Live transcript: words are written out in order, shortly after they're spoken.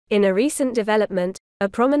In a recent development, a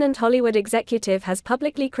prominent Hollywood executive has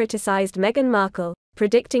publicly criticized Meghan Markle,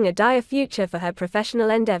 predicting a dire future for her professional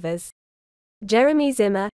endeavors. Jeremy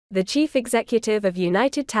Zimmer, the chief executive of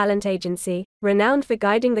United Talent Agency, renowned for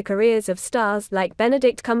guiding the careers of stars like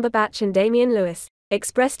Benedict Cumberbatch and Damian Lewis,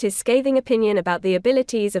 expressed his scathing opinion about the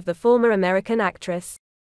abilities of the former American actress.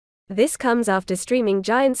 This comes after streaming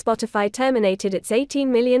giant Spotify terminated its £18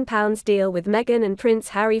 million deal with Meghan and Prince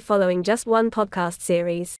Harry following just one podcast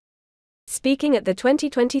series. Speaking at the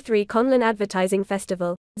 2023 Cannes Advertising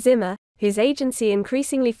Festival, Zimmer, whose agency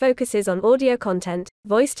increasingly focuses on audio content,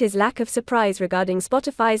 voiced his lack of surprise regarding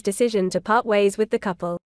Spotify's decision to part ways with the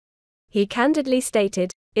couple. He candidly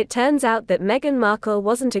stated, "It turns out that Meghan Markle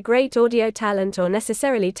wasn't a great audio talent or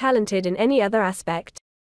necessarily talented in any other aspect."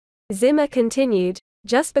 Zimmer continued,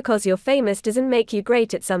 "Just because you're famous doesn't make you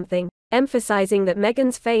great at something," emphasizing that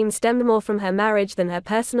Meghan's fame stemmed more from her marriage than her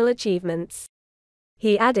personal achievements.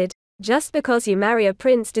 He added, "Just because you marry a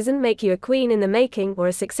prince doesn't make you a queen in the making or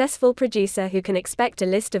a successful producer who can expect a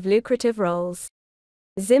list of lucrative roles."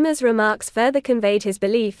 Zimmer's remarks further conveyed his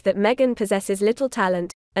belief that Meghan possesses little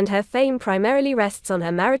talent, and her fame primarily rests on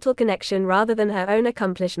her marital connection rather than her own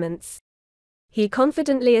accomplishments. He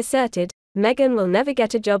confidently asserted, "Meghan will never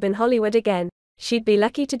get a job in Hollywood again. She'd be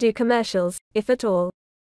lucky to do commercials, if at all."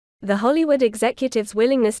 The Hollywood executive's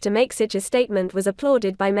willingness to make such a statement was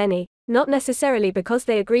applauded by many, not necessarily because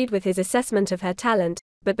they agreed with his assessment of her talent,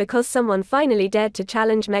 but because someone finally dared to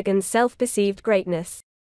challenge Meghan's self-perceived greatness.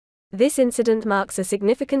 This incident marks a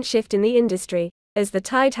significant shift in the industry, as the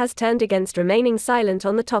tide has turned against remaining silent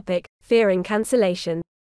on the topic, fearing cancellation.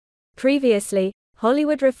 Previously,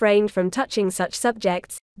 Hollywood refrained from touching such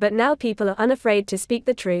subjects, but now people are unafraid to speak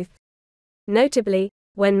the truth. Notably,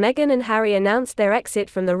 when Meghan and Harry announced their exit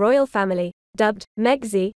from the royal family, dubbed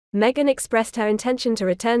Megxy, Meghan expressed her intention to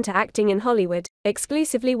return to acting in Hollywood,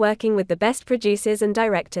 exclusively working with the best producers and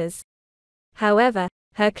directors. However,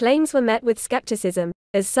 her claims were met with skepticism,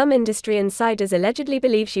 as some industry insiders allegedly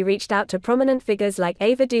believe she reached out to prominent figures like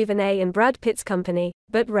Ava DuVernay and Brad Pitt's company,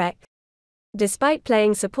 but Rec. Despite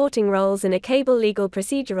playing supporting roles in a cable legal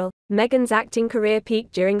procedural, Meghan's acting career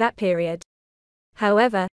peaked during that period.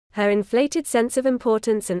 However, her inflated sense of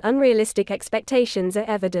importance and unrealistic expectations are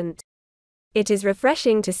evident. It is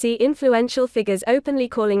refreshing to see influential figures openly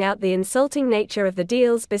calling out the insulting nature of the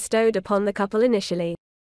deals bestowed upon the couple initially.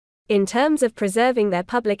 In terms of preserving their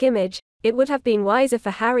public image, it would have been wiser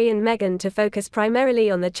for Harry and Meghan to focus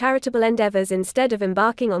primarily on the charitable endeavors instead of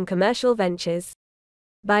embarking on commercial ventures.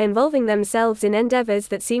 By involving themselves in endeavors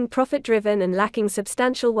that seemed profit-driven and lacking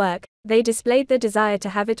substantial work, they displayed their desire to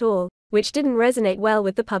have it all, which didn't resonate well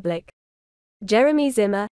with the public. Jeremy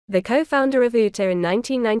Zimmer, the co-founder of Oprah in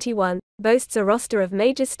 1991, boasts a roster of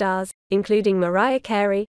major stars, including Mariah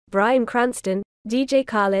Carey, Bryan Cranston, DJ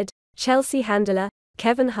Khaled, Chelsea Handler,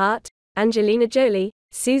 Kevin Hart, Angelina Jolie,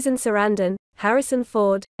 Susan Sarandon, Harrison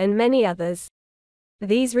Ford, and many others.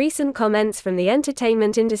 These recent comments from the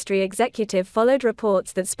entertainment industry executive followed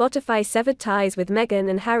reports that Spotify severed ties with Meghan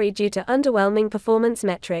and Harry due to underwhelming performance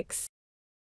metrics.